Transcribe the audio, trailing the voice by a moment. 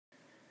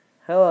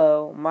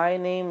Hello, my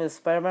name is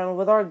Spider-Man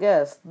with our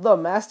guest, the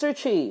Master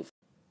Chief.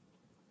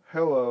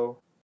 Hello.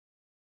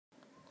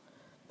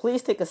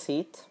 Please take a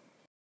seat.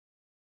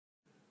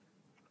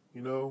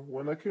 You know,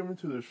 when I came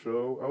into the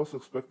show, I was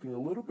expecting a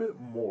little bit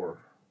more.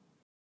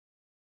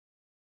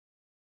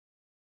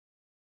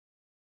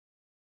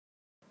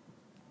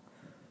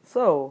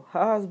 So,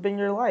 how has been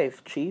your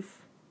life,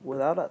 Chief,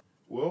 without us?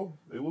 Well,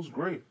 it was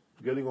great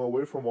getting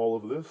away from all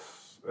of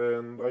this,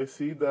 and I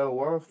see that a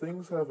lot of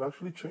things have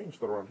actually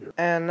changed around here.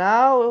 And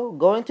now,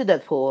 going to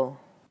Deadpool.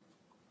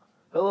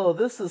 Hello,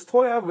 this is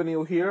Toy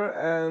Avenue here,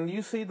 and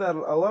you see that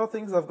a lot of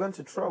things have gone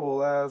to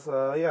trouble as,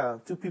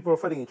 two people are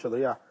fighting each other.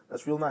 Yeah,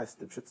 that's real nice,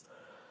 dipshits.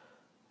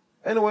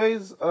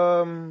 Anyways,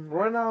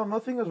 right now,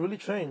 nothing has really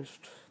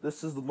changed.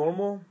 This is the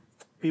normal.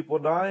 People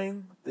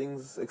dying,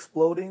 things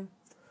exploding.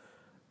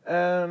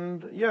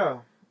 And,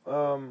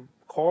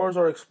 cars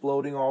are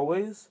exploding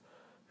always.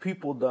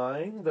 People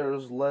dying.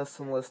 There's less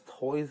and less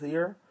toys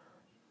here.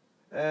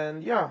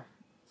 And,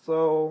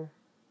 so,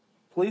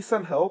 please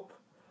send help.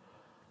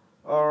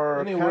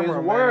 Anyways,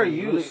 why are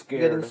you really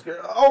scared? getting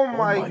scared? Oh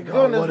my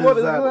goodness, what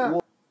is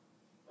that?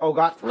 Oh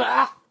god.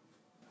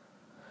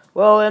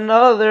 Well, in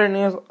other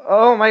news,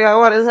 oh my god,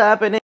 what is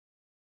happening?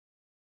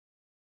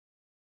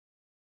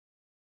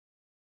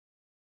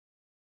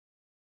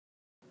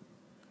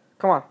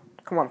 Come on,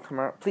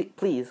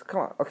 please,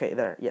 come on. Okay,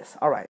 there, yes,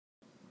 alright.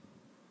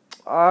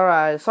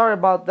 Alright, sorry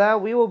about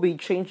that. We will be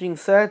changing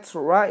sets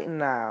right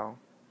now.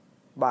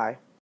 Bye.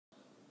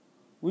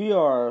 We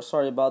are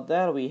sorry about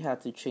that. We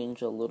had to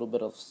change a little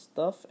bit of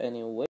stuff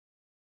anyway.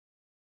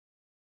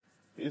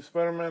 Hey,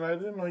 Spider-Man, I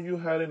didn't know you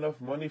had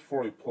enough money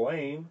for a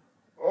plane.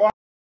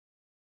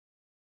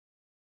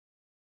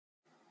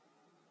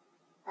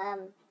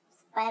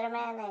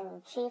 Spider-Man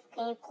and Chief,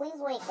 can you please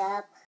wake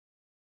up?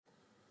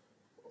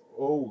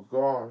 Oh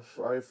gosh,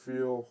 I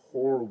feel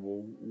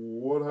horrible.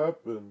 What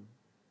happened?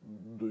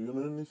 Do you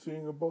know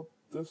anything about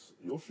this,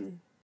 Yoshi?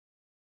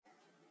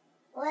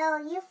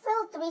 Well, you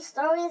filled 3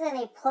 stories and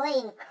a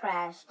plane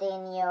crashed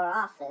in your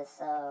office,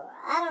 so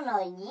I don't know,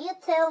 you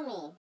tell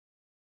me.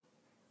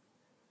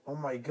 Oh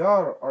my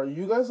god, are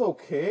you guys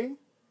okay?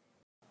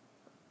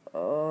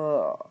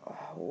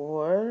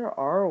 Where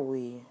are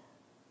we?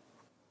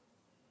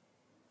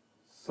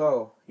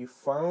 So, you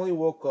finally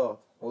woke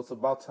up. Well, it's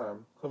about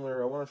time. Come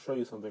here, I want to show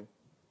you something.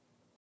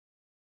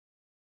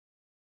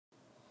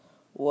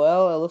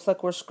 Well, it looks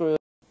like we're screwed.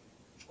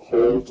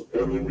 Called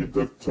enemy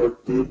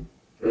detected.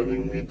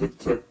 Enemy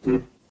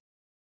detected.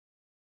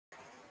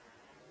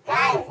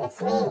 Guys,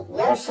 it's me,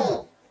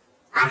 Yoshi.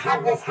 I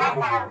have this hat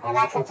now, and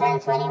I can turn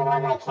into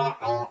anyone I can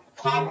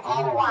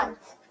and want.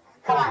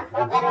 Come on,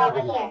 we're better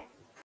over here.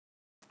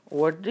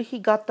 Where did he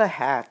got the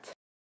hat?